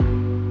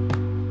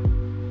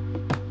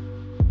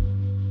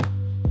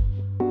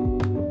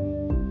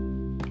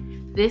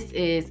This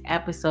is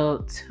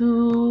episode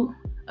 2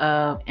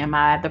 of Am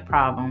I the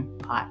Problem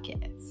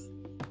podcast.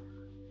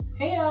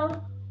 Hey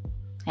y'all.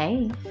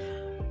 Hey.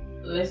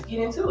 Let's get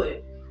into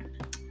it.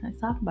 Let's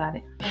talk about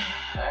it.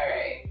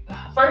 Alright.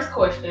 First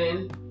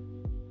question.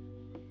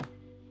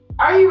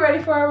 Are you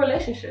ready for a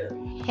relationship?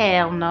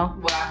 Hell no.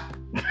 Why?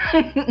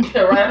 Right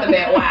off the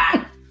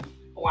bat,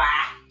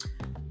 why?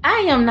 I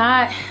am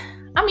not.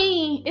 I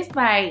mean, it's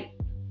like,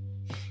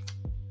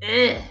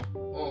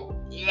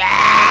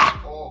 yeah.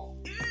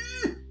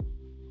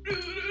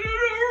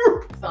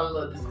 Sounds a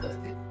little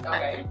disgusting.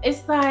 Okay.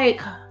 It's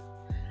like,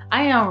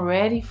 I am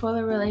ready for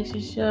the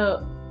relationship,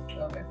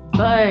 Okay.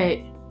 but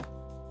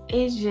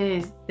it's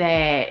just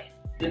that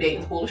The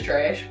dating pool is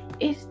trash.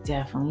 it's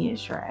definitely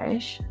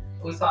trash.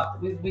 We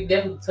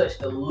definitely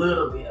touched a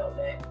little bit on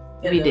that.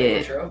 We did.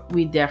 Intro.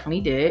 We definitely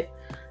did.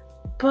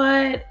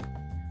 But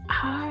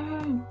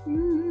I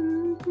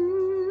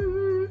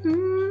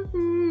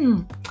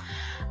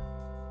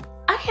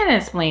can't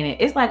explain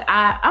it. It's like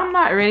I'm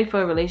not ready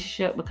for a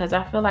relationship because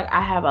I feel like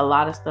I have a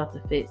lot of stuff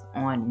to fix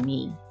on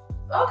me.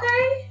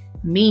 Okay.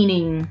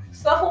 Meaning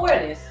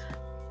Self-awareness.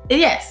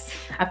 Yes.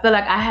 I feel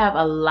like I have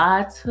a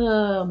lot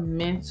of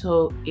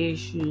mental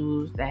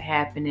issues that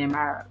happened in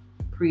my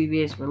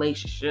previous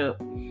relationship.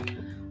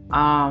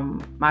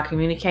 My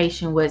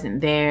communication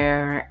wasn't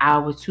there. I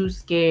was too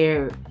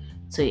scared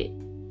to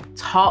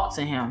talk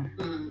to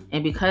him.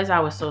 And because I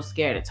was so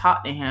scared to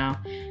talk to him,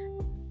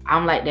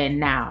 I'm like that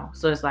now.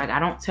 So it's like I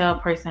don't tell a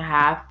person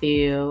how I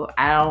feel.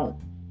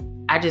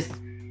 I just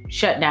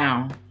shut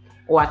down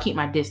or I keep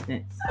my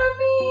distance. I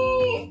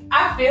mean,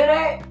 I feel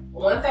that.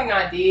 One thing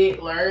I did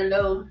learn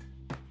though,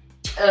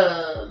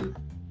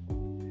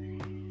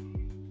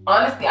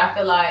 honestly, I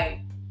feel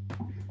like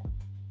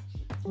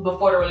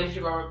before the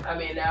relationship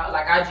I'm in now,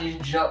 like I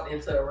just jumped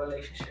into a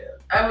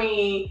relationship. I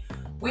mean,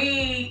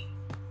 we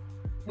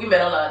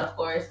met online, of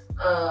course.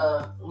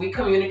 We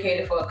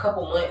communicated for a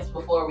couple months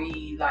before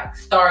we like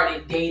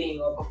started dating,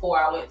 or before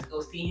I went to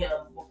go see him,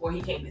 before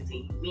he came to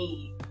see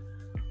me.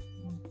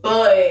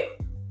 But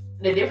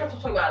the difference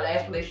between my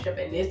last relationship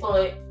and this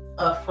one,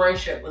 a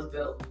friendship was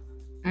built.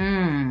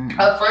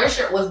 A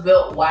friendship was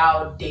built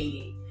while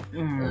dating.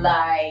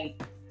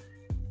 Like,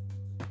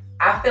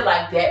 I feel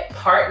like that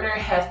partner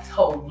has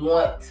to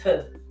want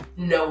to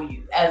know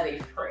you as a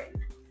friend.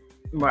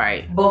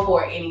 Right.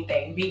 Before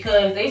anything.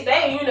 Because they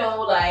say,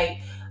 like,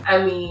 I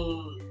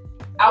mean,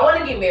 I want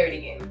to get married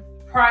again.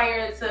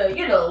 Prior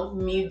to,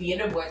 me being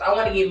divorced, I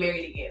want to get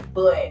married again.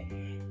 But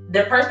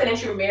the person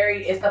that you're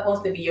married is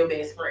supposed to be your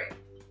best friend.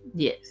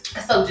 Yes.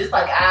 So just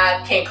like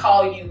I can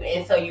call you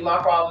and tell you my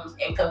problems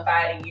and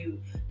confide in you,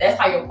 that's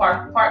how your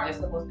partner is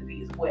supposed to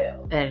be as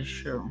well. That is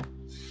true.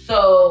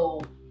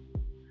 So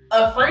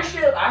a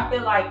friendship, I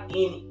feel like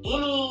in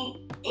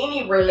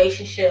any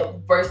relationship,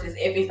 versus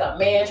if it's a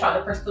man trying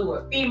to pursue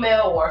a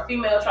female or a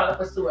female trying to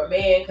pursue a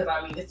man, because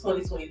I mean it's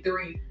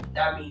 2023.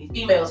 I mean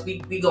females, we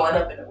going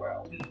up in the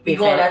world. We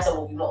going after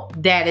what we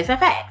want. That is a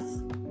fact.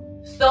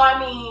 So I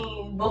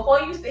mean, before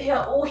you sit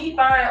here, oh he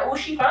fine, oh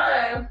she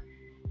fine,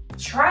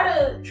 try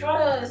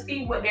to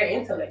see what their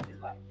intellect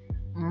is like.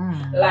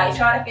 Like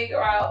try to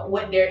figure out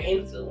what they're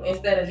into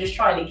instead of just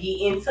trying to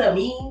get into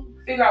me.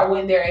 Figure out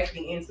what they're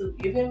actually into.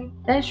 You feel me?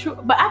 That's true.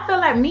 But I feel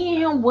like me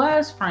and him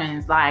was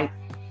friends. Like,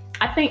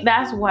 I think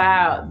that's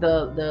why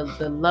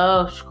the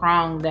love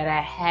strong that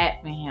I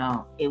had for him,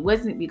 it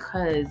wasn't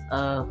because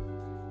of,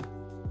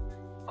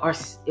 or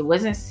it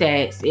wasn't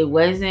sex. It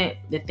wasn't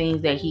the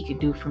things that he could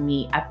do for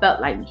me. I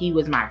felt like he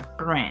was my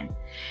friend.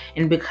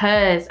 And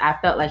because I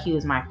felt like he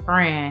was my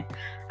friend,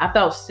 I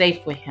felt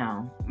safe with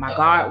him. My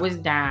guard was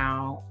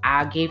down.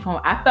 I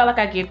felt like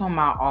I gave him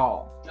my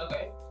all.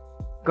 Okay.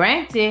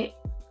 Granted,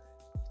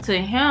 to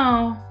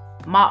him,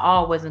 my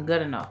all wasn't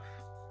good enough.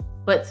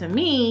 But to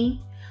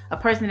me, a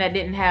person that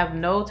didn't have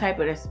no type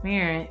of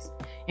experience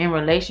in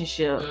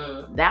relationship,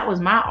 that was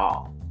my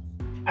all.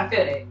 I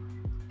feel that.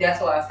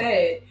 That's why I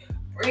said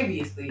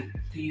previously,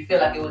 do you feel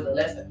like it was a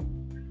lesson?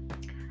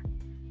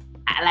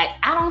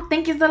 I don't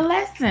think it's a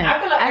lesson. I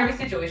feel like every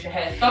situation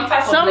has some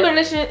type of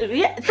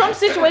lesson. Some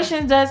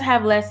situations does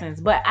have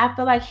lessons, but I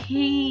feel like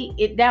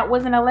that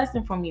wasn't a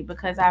lesson for me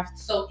because I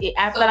feel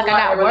like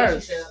I got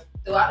worse.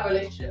 Throughout the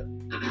relationship,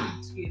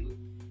 excuse me,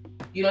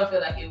 you don't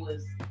feel like it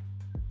was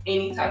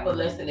any type of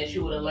lesson that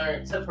you would have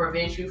learned to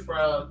prevent you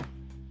from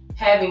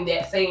having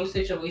that same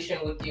situation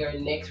with your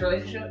next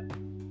relationship?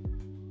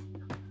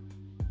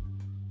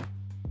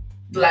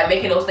 Like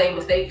making those same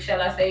mistakes,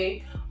 shall I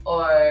say?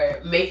 Or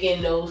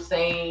taking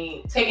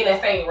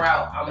that same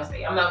route, I'm gonna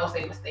say. I'm not gonna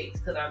say mistakes,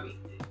 because I mean,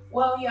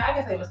 well, yeah, I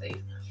can say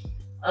mistakes.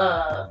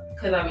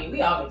 Because I mean,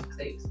 we all make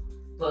mistakes.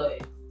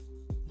 But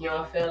you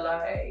don't feel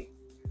like,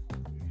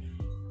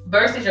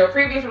 versus your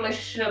previous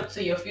relationship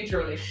to your future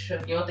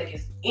relationship, you don't think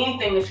it's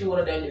anything that you would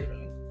have done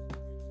differently?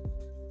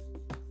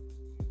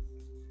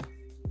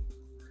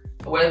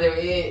 Whether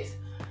it's,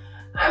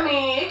 I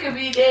mean, it could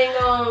be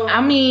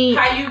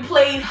how you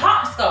played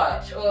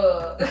hopscotch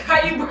or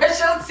how you brush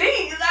your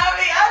teeth.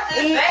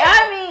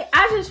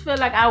 I just feel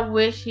like I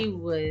wish he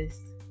was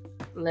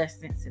less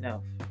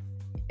sensitive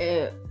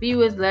if he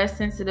was less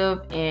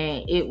sensitive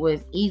and it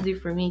was easy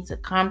for me to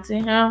come to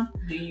him,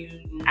 Do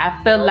you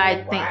I feel know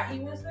like why he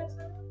was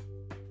sensitive?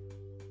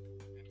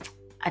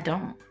 I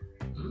don't.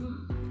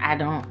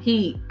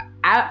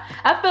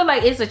 I feel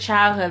like it's a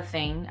childhood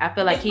thing. I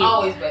feel like it's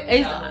always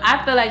been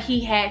I feel like he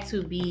had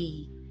to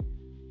be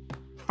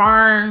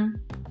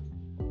firm.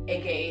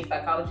 AKA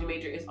psychology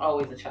major, it's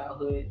always a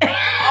childhood.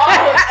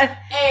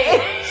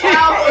 Hey,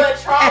 childhood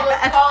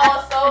traumas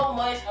cause so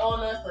much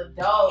on us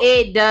adults.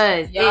 It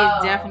does.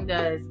 Y'all. It definitely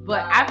does.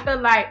 But I feel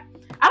like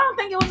I don't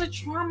think it was a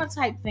trauma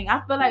type thing.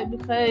 I feel like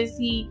because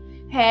he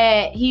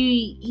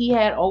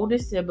had older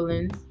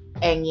siblings,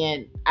 and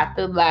yet I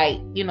feel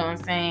like, you know what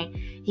I'm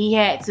saying, he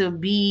had to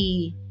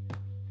be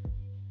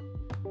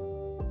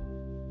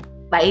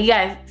like, he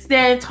got to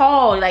stand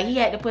tall. Like, he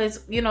had to put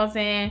his, you know what I'm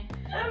saying?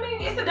 I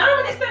mean, it's a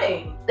dominant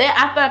thing.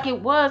 I feel like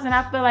it was, and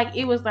I feel like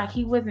it was like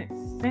he wasn't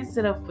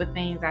sensitive for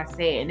things I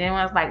said. And then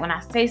I was like, when I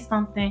say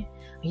something,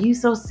 you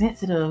so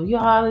sensitive. You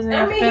always in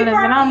your feelings.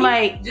 And I'm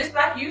like, just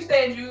like you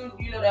said,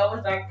 you know, that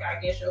was like, I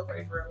guess, your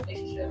first real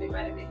relationship. It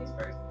might have been his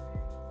first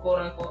quote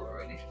unquote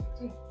relationship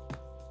too.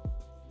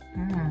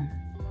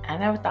 I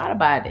never thought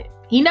about it.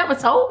 He never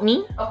told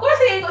me. Of course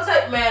he ain't gonna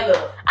tell you, man.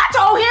 Look, I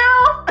told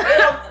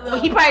him.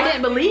 Look, he probably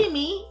didn't believe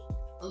me.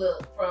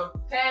 Look, from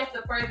past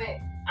to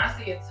present, I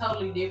see it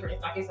totally different.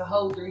 It's like it's a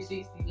whole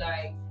 360.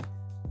 Like,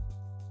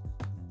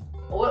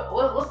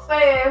 what's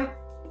saying?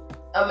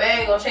 A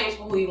man gonna change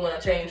for who he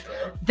wanna change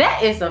for.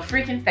 That is a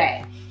freaking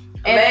fact.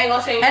 A man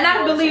gonna change. And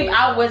I believe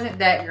I wasn't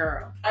that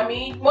girl. I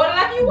mean, more than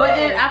like you. But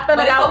then I feel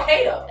like it's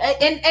okay though.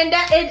 And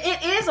that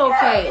it is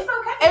okay. Yeah, it's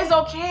okay. It's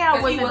okay. I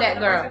wasn't that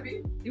girl.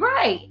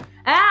 Right.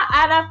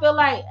 And I feel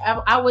like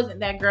I wasn't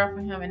that girl for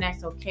him, and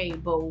that's okay.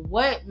 But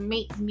what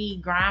makes me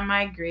grind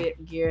my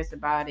gears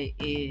about it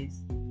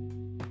is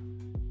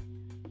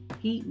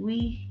he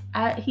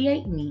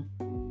ate me,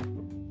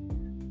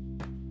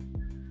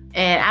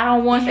 and I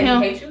don't want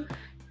him. He hate you?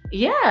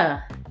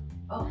 Yeah.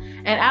 Oh.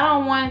 And I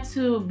don't want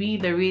to be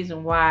the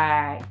reason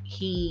why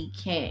he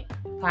can't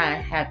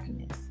find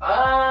happiness.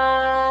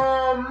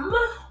 I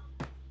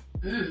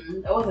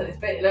wasn't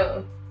expecting that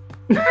one.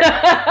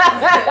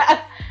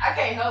 I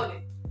can't hold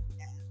it.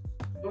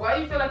 Why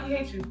do you feel like he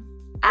hates you?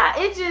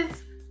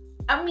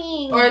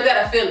 Or is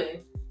that a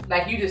feeling?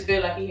 Like you just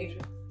feel like he hates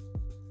you?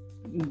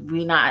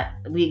 We not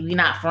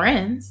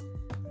friends.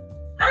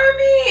 I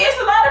mean, it's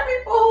a lot of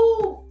people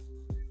who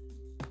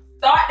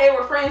thought they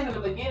were friends in the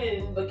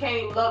beginning and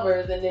became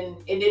lovers, and then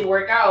it didn't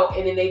work out,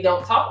 and then they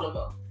don't talk no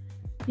more.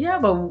 Yeah,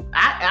 but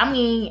I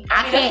mean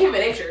that's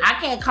human nature. I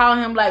can't call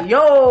him like,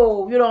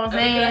 yo, you know what I'm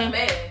saying?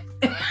 That's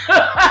man.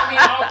 I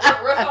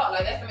mean, real talk,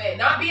 like that's a man.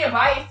 Not being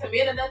biased to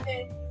men or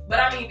nothing, but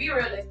I mean, be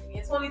realistic.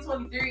 In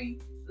 2023,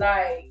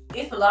 like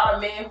it's a lot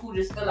of men who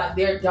just feel like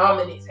their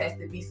dominance has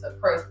to be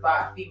suppressed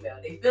by a female.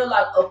 They feel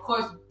like, of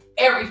course,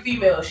 every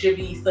female should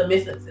be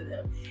submissive to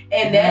them,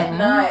 and that's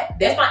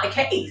not the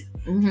case.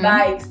 Mm-hmm.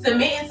 Like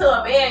submitting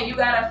to a man, you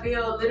gotta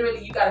feel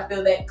that you gotta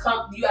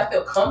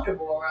feel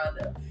comfortable around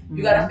them. Mm-hmm.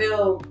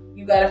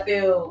 You gotta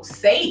feel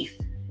safe.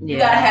 Yeah. You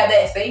gotta have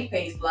that safe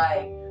place.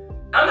 Like,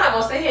 I'm not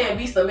gonna sit here and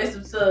be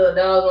submissive to a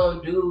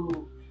doggone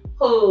dude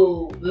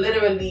who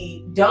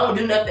literally don't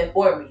do nothing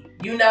for me.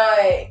 You're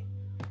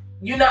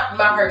not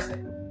my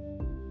person.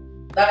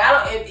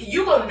 Like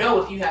you gonna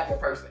know if you have your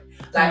person.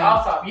 Like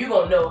off top, you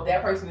gonna know if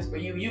that person is for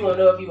you. You gonna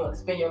know if you want to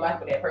spend your life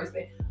with that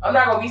person. I'm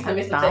not gonna be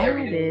submissive to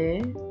every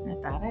dude.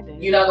 I thought I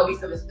did. You're not gonna be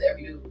submissive to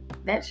every dude.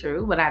 That's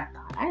true, but I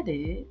thought I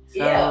did. So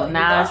yeah,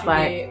 now it's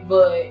like, did,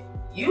 but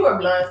you were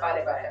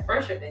blindsided by that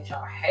friendship that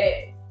y'all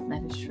had.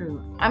 That is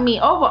true. I mean,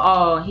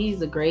 overall,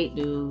 he's a great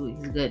dude.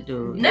 He's a good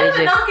dude.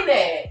 Never knocking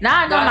that.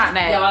 Nah, don't knock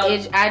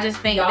that. I just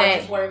think y'all that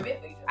just weren't meant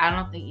for each other. I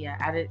don't think. Yeah,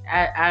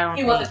 I don't.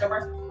 He wasn't your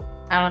person.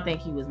 I don't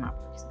think he was my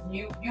person.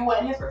 You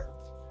wasn't his person.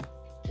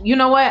 You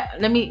know what?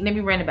 Let me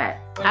bring it back.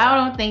 Okay. I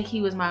don't think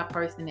he was my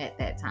person at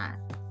that time.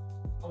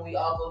 We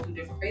all go through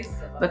different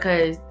phases of life.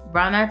 Because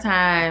around that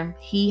time,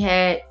 he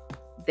had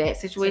that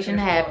situation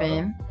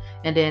happen,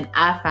 and then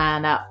I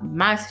found out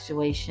my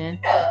situation.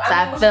 Yeah, so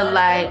I felt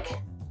like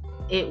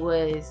it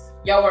was.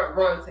 Y'all weren't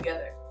growing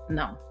together.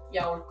 No.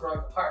 Y'all were growing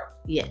apart.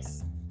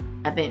 Yes.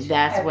 I think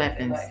that's what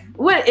happens.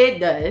 Well, it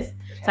does.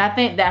 So I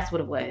think that's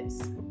what it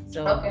was.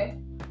 So. Okay.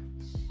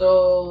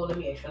 So let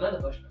me ask you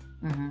another question.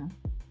 Mm-hmm.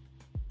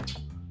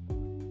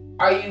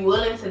 Are you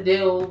willing to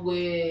deal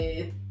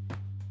with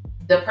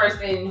the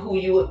person who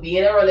you would be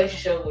in a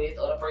relationship with,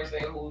 or the person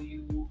who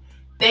you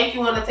think you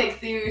want to take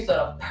serious, or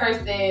the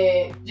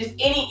person, just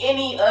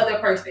any other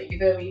person, you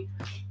feel me?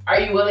 Are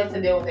you willing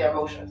to deal with their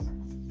emotions?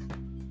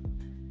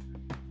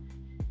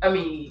 I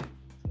mean,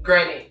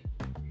 granted,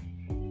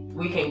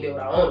 we can't deal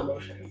with our own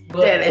emotions.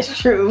 But that is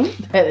true.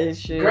 That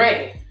is true.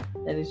 Granted.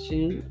 That is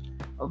true.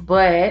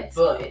 But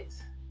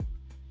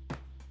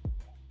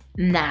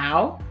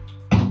now.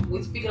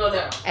 We're speaking on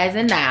now. As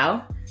in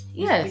now.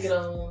 Yes. Speaking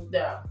on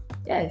now.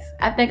 Yes.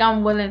 I think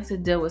I'm willing to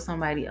deal with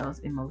somebody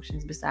else's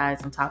emotions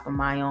besides on top of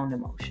my own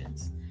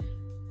emotions.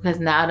 Because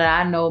now that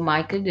I know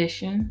my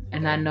condition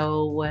and I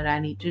know what I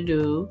need to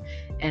do,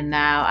 and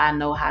now I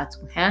know how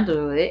to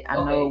handle it,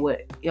 I know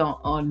what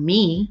on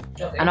me.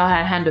 I know how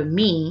to handle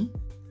me.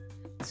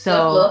 So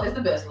self-love is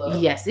the best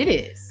love. Yes, it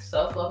is.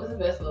 Self-love is the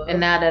best love. And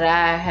now that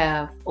I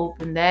have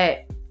opened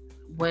that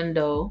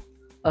window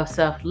of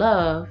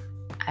self-love,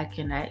 I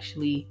can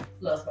actually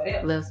love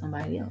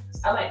somebody else.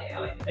 I like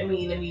that. Let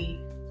me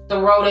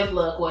throw this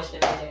little question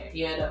in there,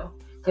 you know,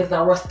 because the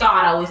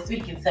Roscato is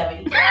speaking to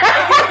me.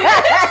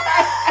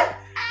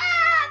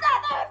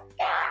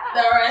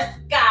 The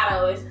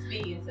Roscato is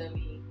speaking to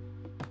me.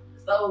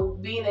 So,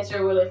 being that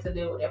you're willing to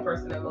deal with that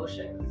person's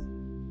emotions,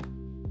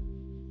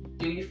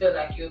 do you feel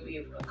like you'll be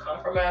able to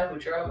compromise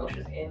with your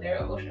emotions and their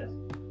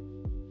emotions?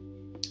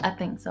 I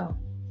think so.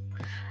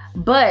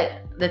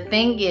 But the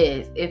thing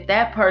is, if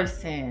that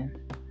person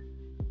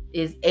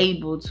is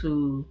able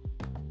to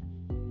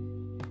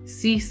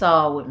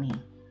seesaw with me,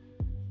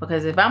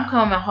 because if I'm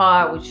coming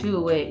hard with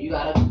you, you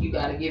gotta give it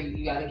back.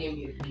 You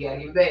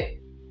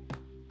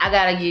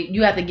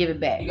have to give it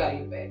back. You gotta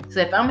give it back.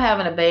 So if I'm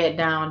having a bad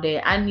down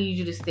day, I need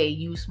you to say,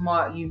 you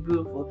smart, you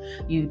beautiful,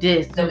 you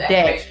this, you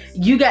that.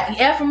 You got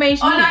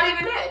affirmation. Oh, not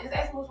even that. Just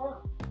ask me what's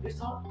wrong. Just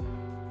talk.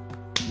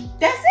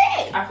 That's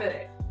it. I feel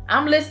that.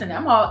 I'm listening.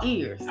 I'm all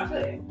ears. I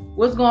feel that.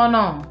 What's going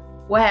on?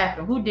 What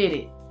happened? Who did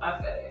it? I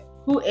feel that.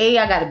 Who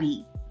I gotta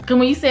beat? Cause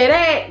when you say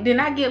that, then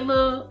I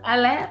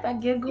laugh, I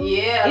get good.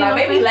 Yeah, like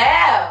make me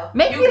laugh.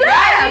 Make me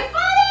laugh. Be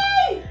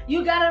funny.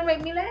 You gotta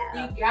make me laugh.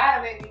 You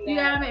gotta make me laugh. You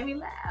gotta make me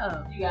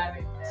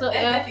laugh. So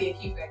that's definitely a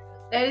key factor.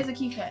 That is a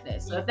key factor.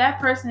 So if that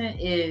person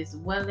is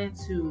willing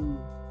to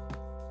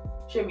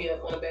cheer me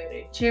up on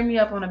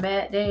a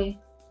bad day,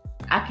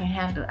 I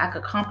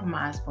could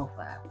compromise both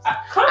sides.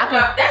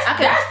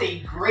 That's a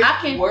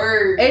great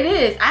word. It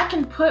is. I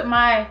can put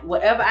my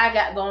whatever I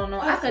got going on.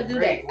 I could do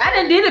that. I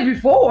done did it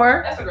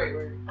before. That's a great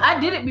word. I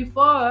did it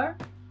before.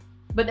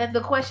 But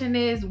the question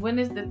is, when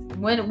is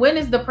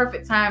the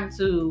perfect time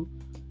to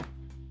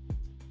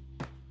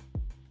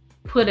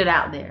put it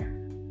out there?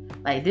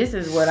 Like, this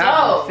is what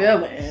I'm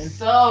feeling.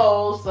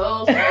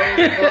 So.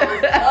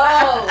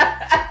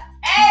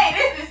 Hey,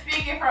 this is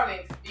speaking from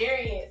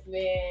experience,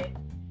 man.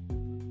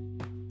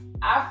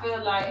 I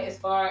feel like as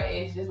far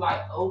as just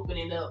like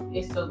opening up,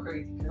 it's so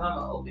crazy because I'm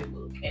an open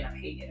book and I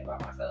hate that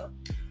about myself.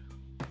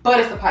 But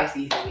it's a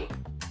Pisces in me.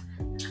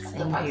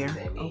 Same here.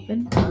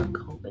 Open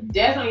book.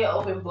 Definitely an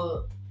open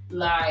book.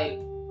 Like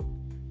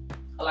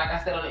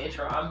I said on the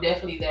intro, I'm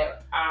definitely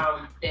that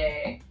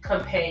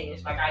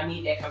companionship. Like, I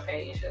need that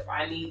companionship.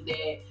 I need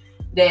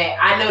that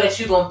I know that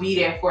you're gonna be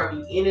there for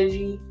me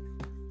energy.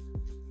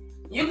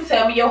 You can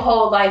tell me your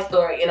whole life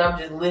story and I'm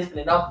just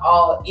listening. I'm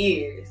all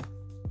ears.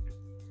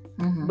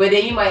 Mm-hmm. But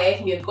then you might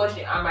ask me a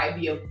question. I might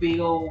be a big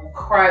old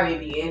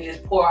crybaby and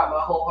just pour out my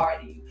whole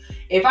heart to you.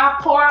 If I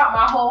pour out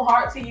my whole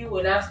heart to you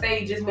and I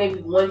say just maybe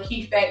one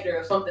key factor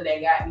of something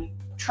that got me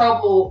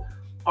trouble,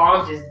 or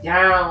I'm just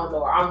down,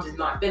 or I'm just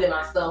not feeling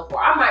myself,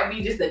 or I might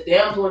be just a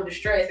damsel in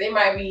distress. I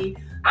might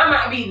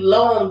be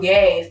low on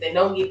gas and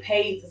don't get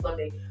paid for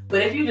something.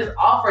 But if you just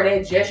offer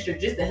that gesture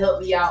just to help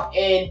me out,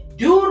 and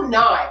do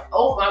not,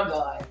 oh my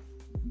God,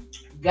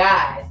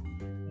 guys,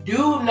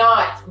 do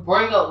not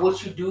bring up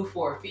what you do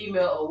for a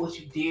female or what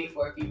you did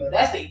for a female.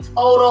 That's a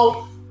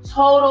total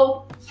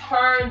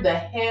turn the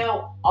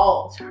hell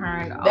off.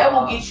 That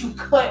will get you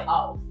cut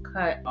off.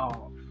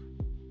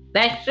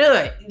 That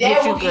should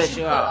get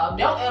you cut off.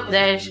 Don't ever.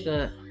 That's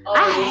good.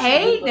 I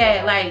hate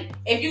that. Like,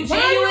 if you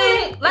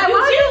genuine, like,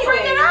 why you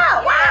bring it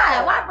up?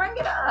 Yeah. Why bring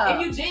it up?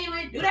 If you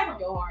genuine, do that from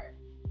your heart.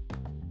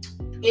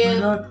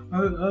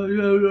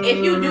 If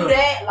you do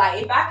that,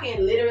 like, if I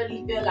can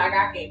literally feel like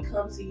I can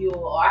come to you,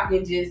 or I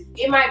can just,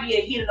 it might be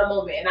a heat of the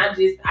moment, and I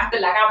feel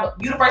like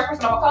you the first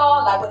person I'm gonna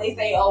call. Like when they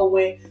say, oh,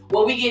 when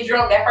we get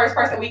drunk, that first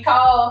person we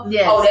call,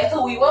 yes. Oh, that's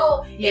who we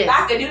want. Yes. If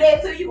I can do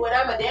that to you when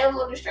I'm a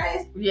damsel in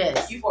distress,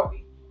 yes, you for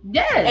me.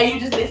 Yes. And you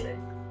just listen.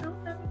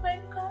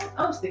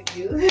 I'm sick of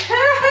you.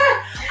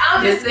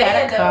 I'm just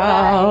saying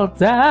call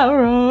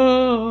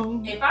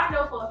Tyrone. If I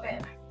know for a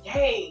fact, like,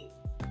 dang,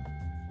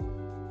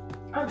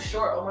 I'm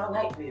short on my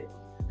light bill.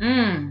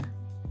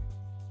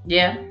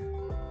 Yeah.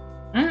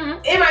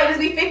 It might just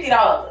be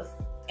 $50.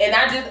 And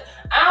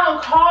I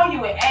don't call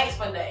you and ask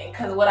for nothing.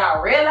 Cause what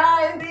I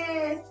realized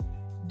is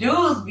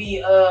dudes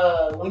be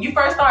when you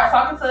first start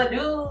talking to a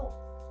dude,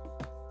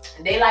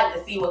 they like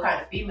to see what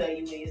kind of female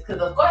you is. Cause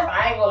of course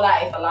I ain't gonna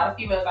lie, it's a lot of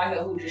females out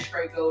here who just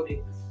straight gold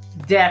diggers.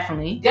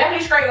 Definitely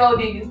straight gold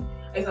diggers.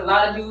 There's a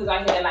lot of dudes out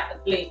here that like the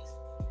flex.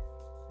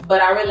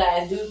 But I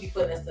realized dudes be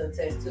putting us to the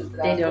test too.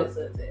 They do. To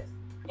the test.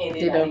 And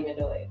they don't even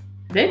do it.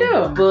 They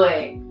do. But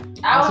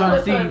I was trying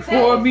to see you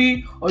for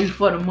me or you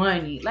for the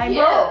money. Like,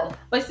 yeah. Bro.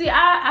 But see,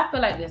 I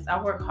feel like this.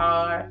 I work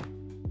hard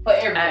for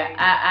everything.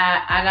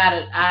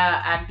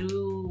 I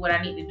do what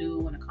I need to do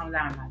when it comes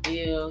down to my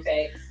bills.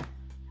 Thanks.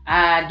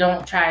 I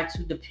don't try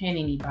to depend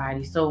on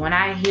anybody. So when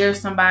I hear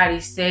somebody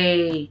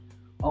say,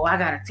 oh, I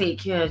gotta take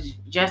care of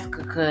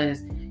Jessica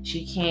because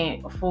she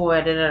can't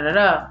afford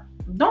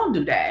don't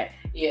do that.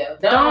 Yeah.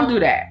 Don't do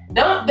that.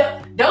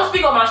 Don't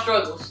speak on my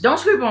struggles. Don't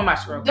speak on my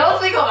struggles. Don't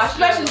speak on my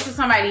especially struggles. to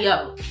somebody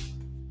else.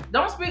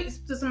 Don't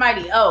speak to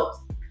somebody else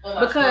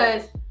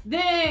because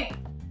then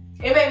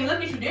it made me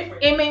look at you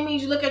different. It made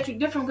me look at you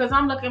different because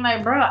I'm looking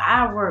like, bro,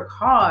 I work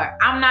hard.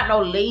 I'm not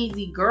no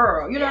lazy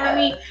girl. You know what I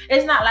mean?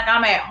 It's not like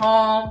I'm at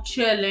home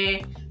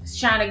chilling,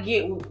 trying to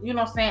get, you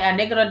know what I'm saying,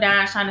 a nigga or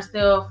dime trying to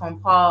steal from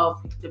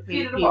Paul to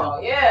Peter.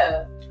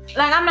 Yeah.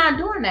 Like, I'm not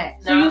doing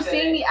that. So you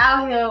see me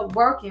out here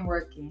working.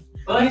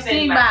 Busting you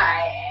see my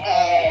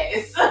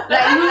ass.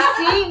 Like, you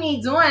see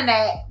me doing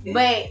that,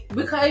 but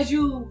because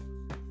you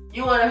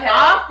want to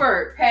have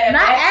offered,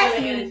 not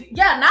ask me.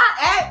 Yeah,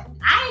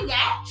 I ain't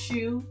asked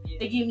you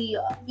to give me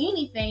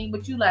anything,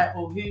 but you like,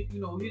 oh, here's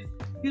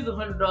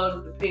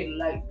 $100 to pay the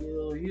light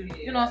bill. You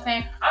know what I'm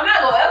saying? I'm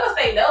not gonna ever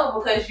say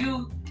no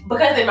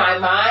because in my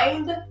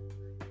mind,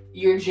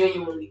 you're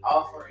genuinely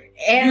offering.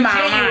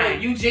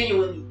 You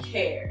genuinely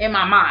care. In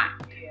my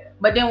mind. Yeah.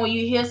 But then when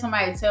you hear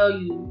somebody tell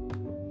you,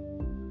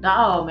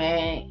 no,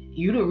 man,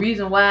 you the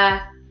reason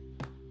why.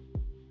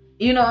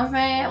 You know what I'm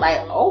saying?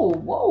 Like, oh,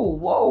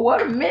 whoa,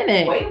 what a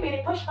minute. Wait a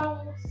minute, push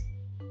pause.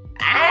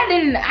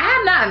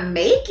 I'm not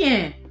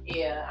making.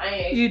 Yeah, I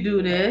ain't. You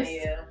do this.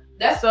 Yeah.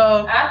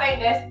 I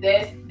think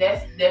that's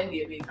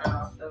definitely a big turn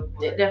off though.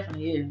 It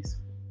definitely is.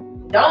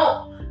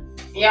 Don't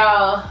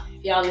y'all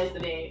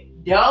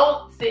listening,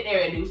 don't sit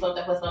there and do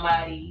something for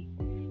somebody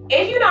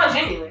if you're not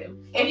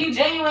genuine. If you're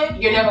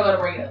genuine, you're never gonna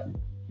bring it up.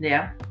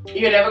 Yeah.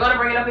 You're never gonna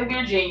bring it up if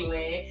you're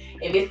genuine.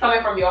 If it's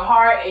coming from your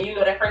heart and you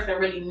know that person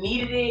really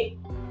needed it,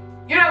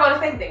 you're not gonna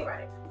say anything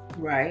about it.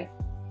 Right.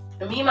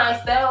 Me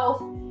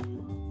myself,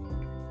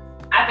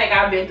 I think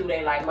I've been through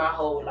that like my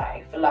whole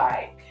life.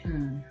 Like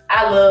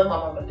I love my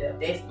mama to death.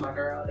 That's my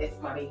girl. That's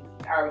my baby.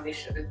 Our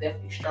relationship is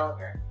definitely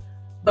stronger.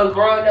 But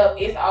growing up,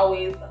 it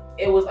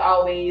was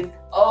always,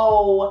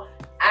 oh,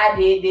 I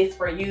did this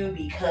for you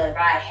because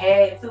I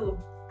had to.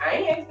 I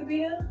ain't asked to be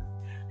here.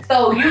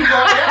 So you growing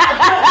up,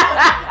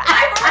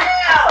 like for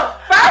real.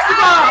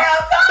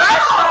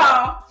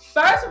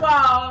 First of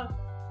all,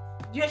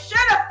 you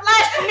should have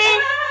flushed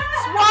me,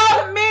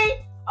 swallowed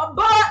me,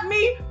 aborted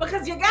me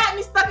because you got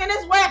me stuck in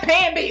this way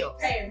paying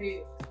bills.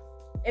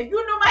 If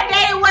you knew my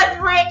daddy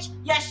wasn't rich,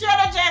 you should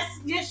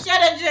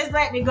have just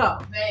let me go.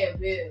 Paying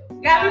bills.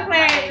 Got me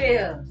paying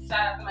bills. Shout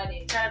out to my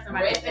daddy.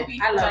 Rest in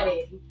peace. I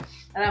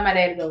love my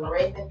daddy though.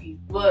 Rest in peace.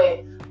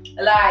 But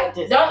like,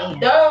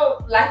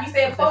 don't like you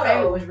said before.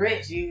 If the was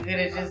rich, you could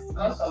have just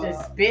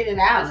spit it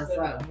out or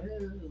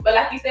something. But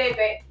like you said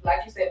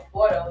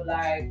before though,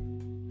 like,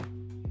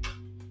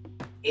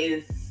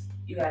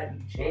 you gotta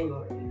be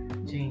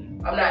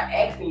genuine. I'm not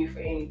asking you for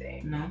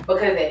anything. No.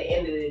 Because at the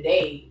end of the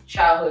day,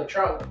 childhood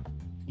trauma.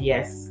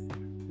 Yes.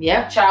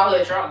 Yep.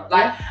 Childhood trauma.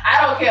 Like,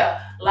 I don't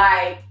care.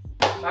 Like,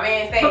 my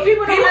man say,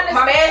 people be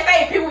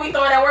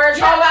throwing that word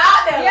trauma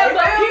out there. Yeah,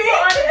 like,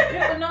 but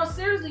people no,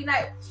 seriously,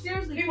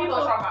 people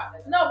don't talk about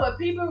that. No, but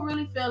people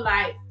really feel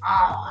like,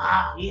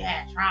 oh, you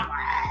had trauma.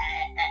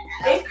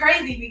 It's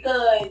crazy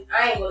because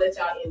I ain't gonna let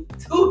y'all in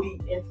too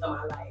deep into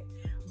my life.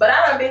 But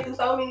I done been through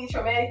so many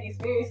traumatic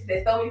experiences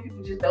that so many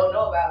people just don't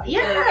know about.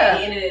 Because at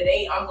the end of the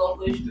day, I'm gonna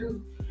push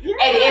through. Yeah.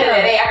 At the end of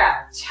the day, I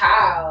got a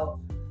child.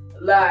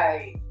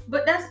 Like,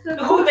 but that's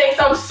who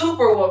thinks I'm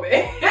Superwoman?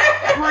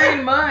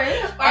 Pretty much.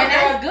 And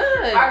that's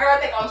good. My girl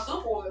think I'm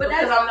Superwoman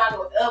because I'm not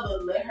gonna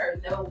ever let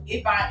her know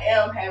if I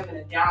am having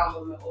a down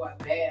moment or a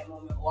bad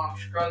moment or I'm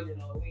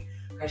struggling or weak.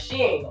 Because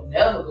she ain't gonna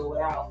never go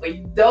without. For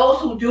those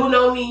who do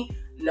know me,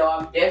 know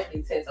I'm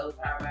definitely 10 toes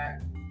down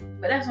back.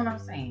 But that's what I'm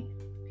saying.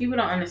 People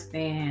don't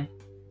understand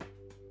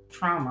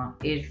trauma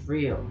is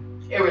real.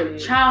 It really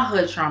is.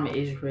 Childhood trauma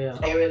is real.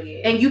 It really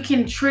is. And you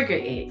can trigger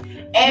it.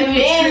 And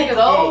then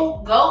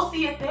go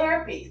see a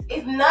therapist.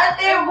 It's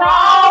nothing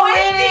wrong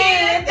with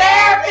seeing a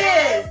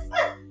therapist.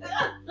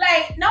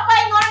 Like,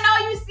 nobody gonna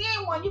know you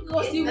seeing one. You can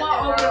go see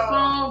one over the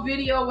phone,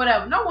 video,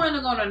 whatever. No one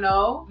is gonna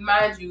know.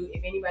 Mind you,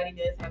 if anybody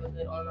does have a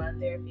good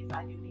online therapist,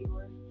 I do need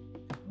one.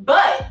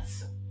 But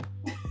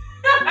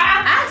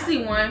I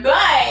see one. But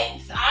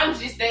I'm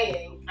just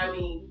saying, I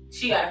mean,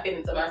 she gotta fit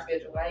into my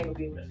schedule. I ain't gonna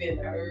be able to fit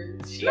into hers.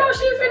 She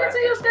fit into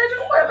your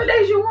schedule. Whatever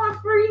days you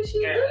want free, she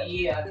do.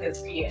 Yeah,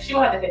 because she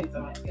don't have to fit into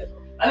my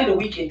schedule. I need a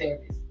weekend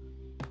therapist.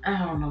 I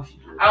don't know if she.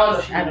 I don't know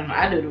if she. I don't know.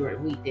 I do the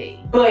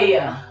weekday. But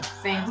yeah,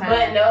 same time.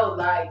 But no,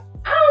 like,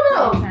 I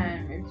don't know. Same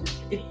time.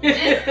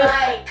 Just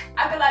like,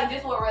 I feel like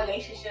just with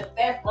relationships,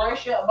 that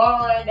friendship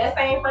bond, that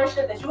same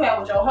friendship that you have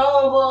with your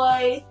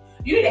homeboys,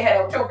 you need to have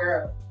that with your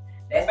girls.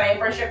 That same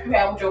friendship you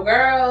have with your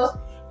girls,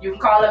 you can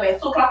call them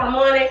at 2 o'clock in the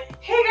morning.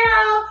 Hey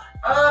girl,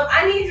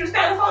 I need you to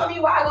stand in front of me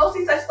while I go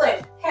see such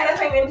such. Have that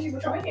same energy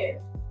with your man.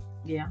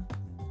 Yeah.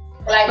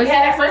 Like, we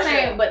had that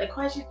friendship. But the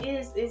question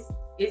is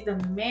the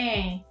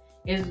man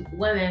is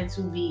willing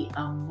to be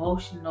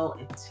emotional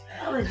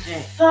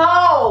intelligent.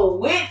 So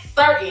with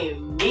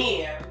certain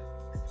men,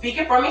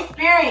 speaking from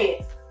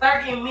experience,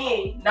 certain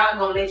men not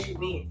gonna let you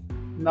in.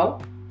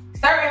 Nope.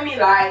 Certain men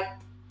like,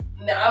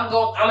 I'm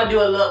gonna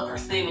do a little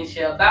percentage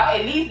here. About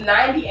at least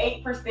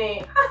 98%.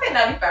 I say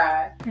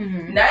 95.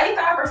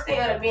 95% of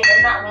the men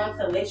are not going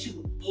to let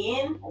you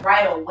in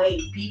right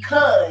away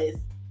because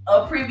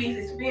of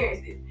previous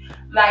experiences.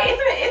 Like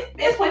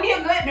it's plenty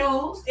of good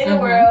dudes in the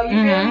world.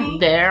 You feel me?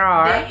 There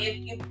are. I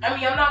mean, I'm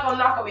not gonna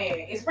knock them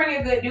in. It's plenty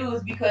of good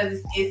dudes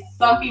because it's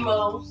some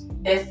females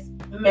that's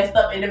messed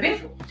up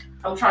individuals.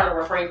 I'm trying to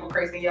refrain from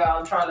cursing, y'all.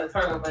 I'm trying to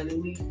turn over a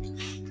new leaf.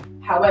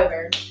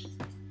 However,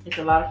 it's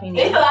a lot of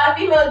females. It's a lot of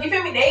females. You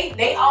feel me?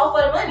 They all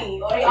for the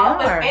money, or they all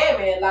for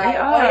spamming, like,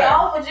 or they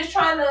all for just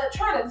trying to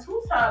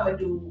two-time a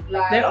dude.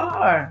 Like, they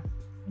are.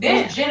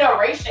 This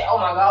generation, oh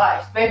my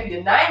gosh, baby,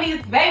 the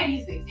 90s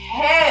babies is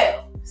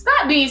hell.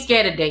 Stop being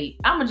scared to date.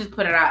 I'm gonna just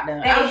put it out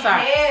there. I'm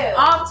sorry. Hell.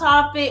 Off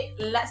topic.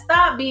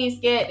 Stop being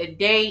scared to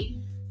date.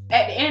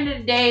 At the end of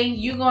the day,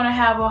 you're gonna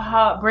have a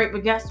heartbreak,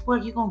 but guess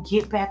what? You're gonna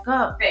get back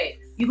up.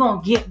 Facts. You're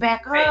gonna get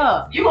back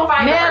up. You gonna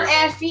find male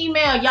and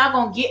female, y'all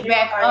gonna get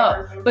back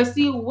up. But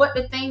see what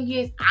the thing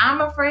is,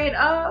 I'm afraid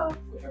of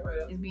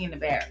is being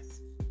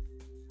embarrassed.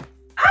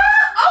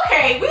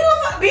 Okay, we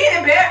gonna being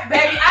embarrassed,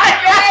 baby.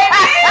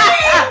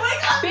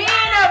 Being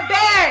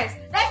embarrassed.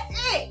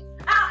 That's it.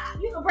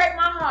 You can break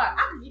my heart.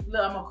 I'm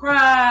gonna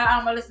cry.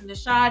 I'm gonna listen to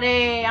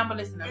Sade. I'm gonna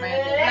listen to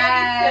Amanda.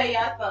 Let me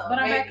tell y'all something. But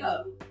I'm baby, back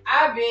up.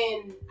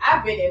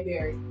 I've been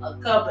embarrassed a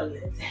couple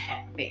of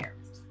times.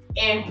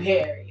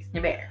 Embarrassed.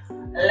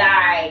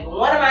 Like,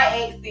 one of my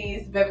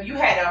exes, baby, you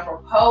had to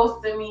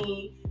propose to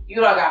me.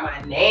 You done got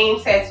my name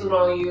tattooed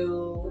on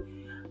you.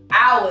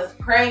 I was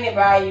pregnant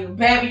by you.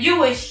 Baby, you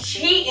was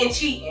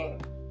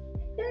cheating.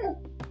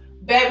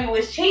 Baby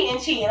was cheating.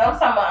 I'm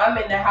talking about I'm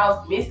in the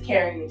house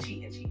miscarrying and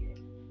cheating.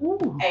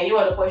 Ooh. And you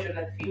want to push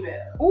another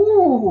female.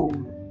 Ooh.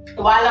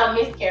 While I'm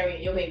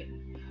miscarrying your baby.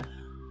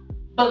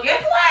 But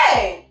guess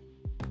what?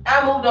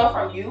 I moved on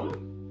from you.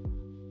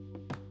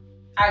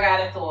 I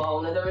got into a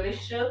whole other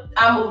relationship.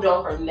 I moved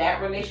on from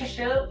that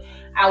relationship.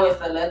 I went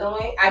to another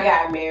one. I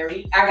got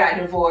married. I got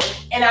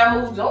divorced. And I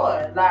moved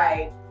on.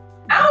 Like,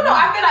 I don't know.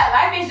 I feel like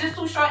life is just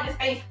too short to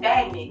stay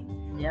stagnant.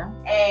 Yeah.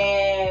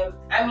 And,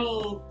 I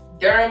mean,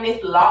 during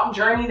this long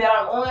journey that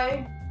I'm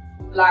on,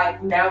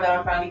 like, now that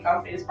I'm finally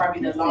confident, it's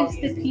probably the longest.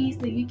 It's the piece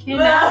that you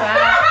cannot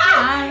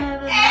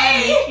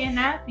buy. You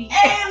cannot be.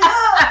 Hey, look.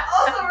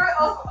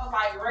 Also,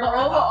 like, but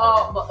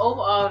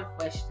overall, the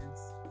questions.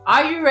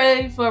 Are you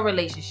ready for a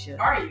relationship?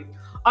 Are you?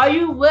 Are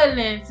you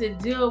willing to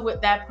deal with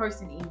that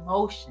person's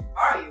emotions?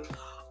 Are you?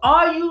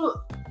 Are you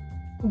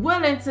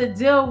willing to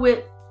deal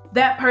with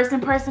that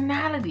person's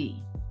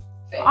personality?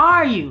 Thanks.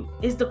 Are you?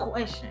 Is the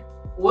question.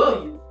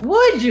 Will you?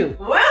 Would you?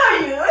 Will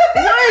you?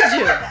 Would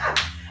you?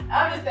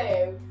 I'm just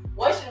saying,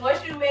 once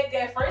you make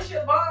that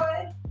friendship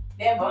bond,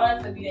 that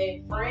bond to be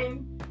that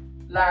friend,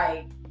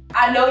 like,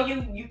 I know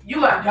you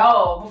my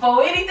dog.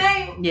 Before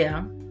anything,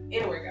 yeah,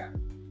 it'll work out.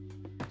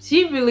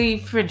 She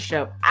believes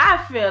friendship. I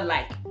feel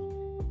like,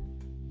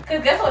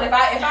 cause guess what? If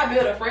I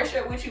build a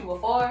friendship with you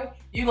before,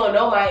 you gonna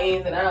know my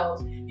ins and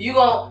outs. You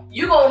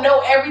gonna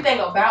know everything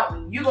about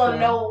me. You gonna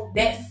know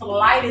that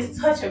slightest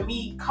touch of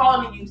me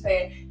calling you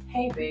saying,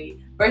 "Hey,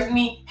 babe," versus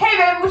me, "Hey,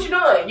 baby, what you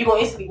doing?" You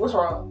gonna instantly, "What's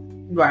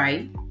wrong?"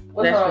 Right.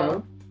 What's wrong?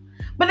 True.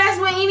 But that's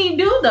what any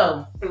dude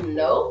though.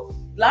 No.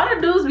 A lot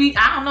of dudes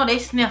I don't know, they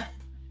sniff.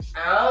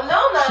 I don't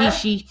know now.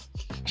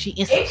 She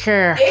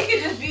insecure. It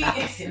could just be. I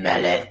can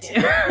smell it.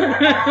 I'm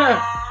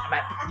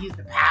about to use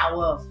the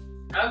power.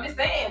 I'm just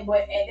saying,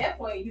 but at that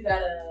point,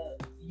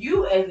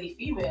 you as a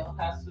female,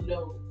 has to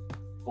know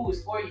who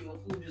is for you and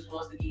who just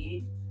wants to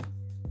get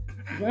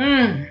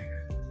in.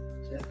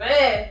 Just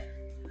saying,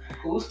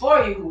 who's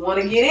for you, who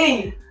want to get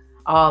in you.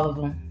 All of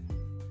them.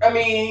 I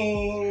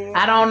mean,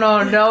 I don't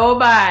know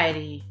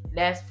nobody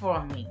that's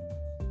for me.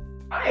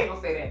 I ain't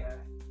gonna say that.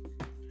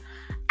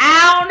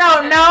 I don't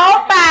know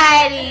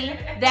nobody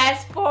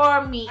that's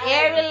for me.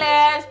 Every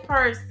last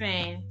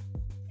person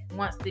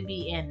wants to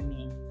be in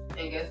me.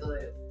 And guess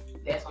what?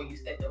 That's when you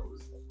set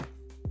those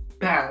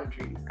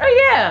boundaries.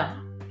 Oh yeah.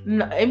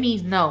 No, it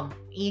means no.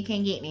 You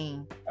can't get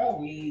in. Oh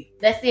we.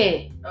 That's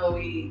it. Oh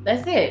we.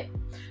 That's it.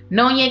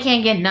 No, you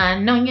can't get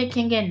none. No, you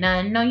can't get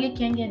none. No, you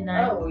can't get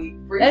none. Oh we.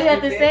 They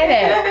have to say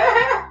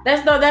that.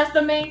 That's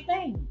the main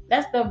thing.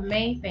 That's the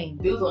main thing.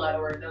 Dudes don't like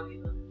the word no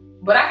either.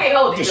 But I can't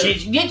hold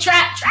it. You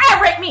try to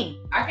rape me.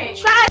 I can't.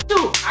 Try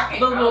to. I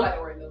don't like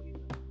the word no either.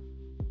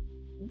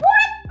 What?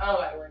 I don't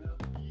like the word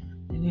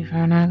no. We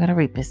found out I got a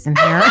rapist in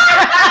here.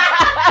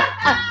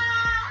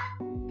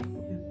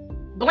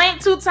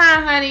 Blink 2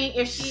 times, honey.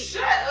 If she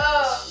shut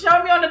up.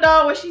 Show me on the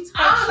door where she touched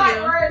you. I don't like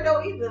the word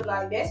no either.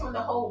 Like, that's when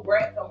the whole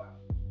brat come out.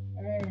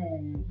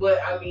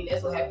 But I mean,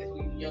 that's what happens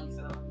when you're young,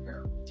 son of a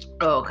girl.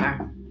 Okay.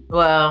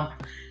 Well,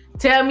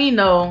 tell me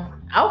no.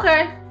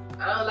 Okay.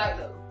 I don't like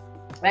those.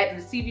 Like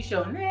the TV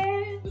show.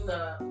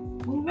 Nah.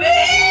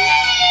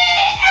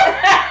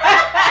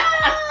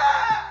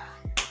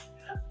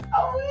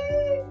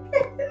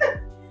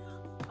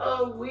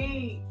 I'm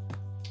weak.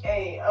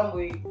 Hey, I'm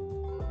weak.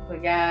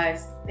 But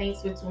guys,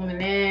 thanks for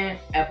tuning in.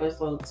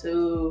 Episode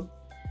 2.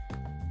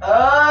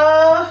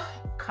 Comment.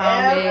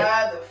 Am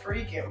I the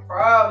freaking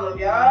problem,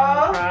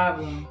 y'all?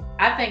 Problem.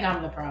 I think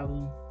I'm the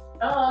problem.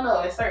 I don't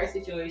know. In certain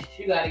situations,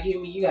 you gotta ask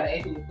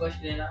me the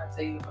question, and I'll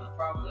tell you if I'm the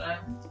problem or not.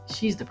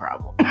 She's the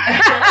problem.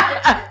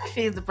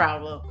 She's the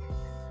problem.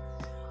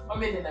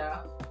 I'm in it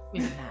now.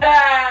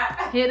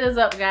 Hit us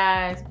up,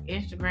 guys.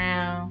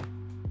 Instagram,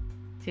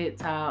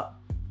 TikTok,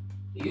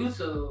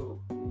 YouTube.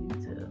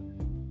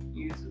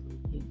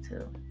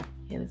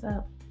 Hit us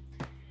up.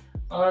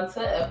 On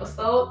to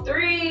episode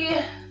 3.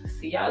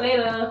 See y'all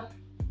later.